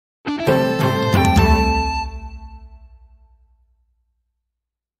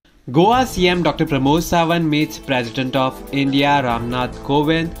Goa CM Dr. PRAMOD SAWANT meets President of India NATH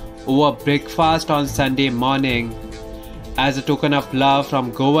KOVIND over breakfast on Sunday morning. As a token of love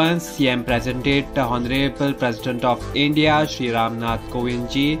from Goans, CM presented the Honorable President of India Shri NATH Kovind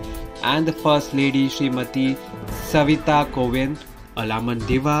ji and the First Lady Srimati Savita Kovind a Laman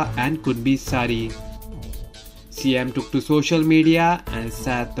Diva and Kunbi Sari. CM took to social media and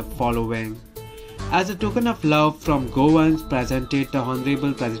said the following. As a token of love from Goans, presented the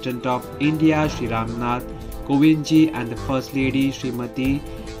Honorable President of India Shri NATH Kovind ji and the First Lady Srimati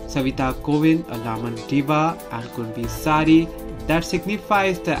Savita Kovind a Laman Diva and Kunbi Sari that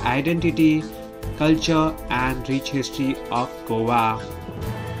signifies the identity, culture and rich history of Goa.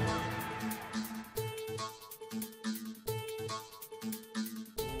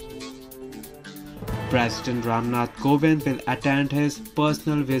 President NATH Kovind will attend his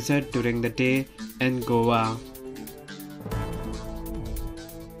personal visit during the day in Goa.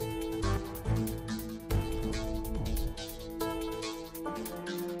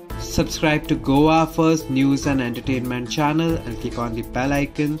 Subscribe to Goa First News and Entertainment channel and click on the bell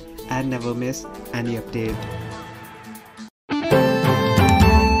icon and never miss any update.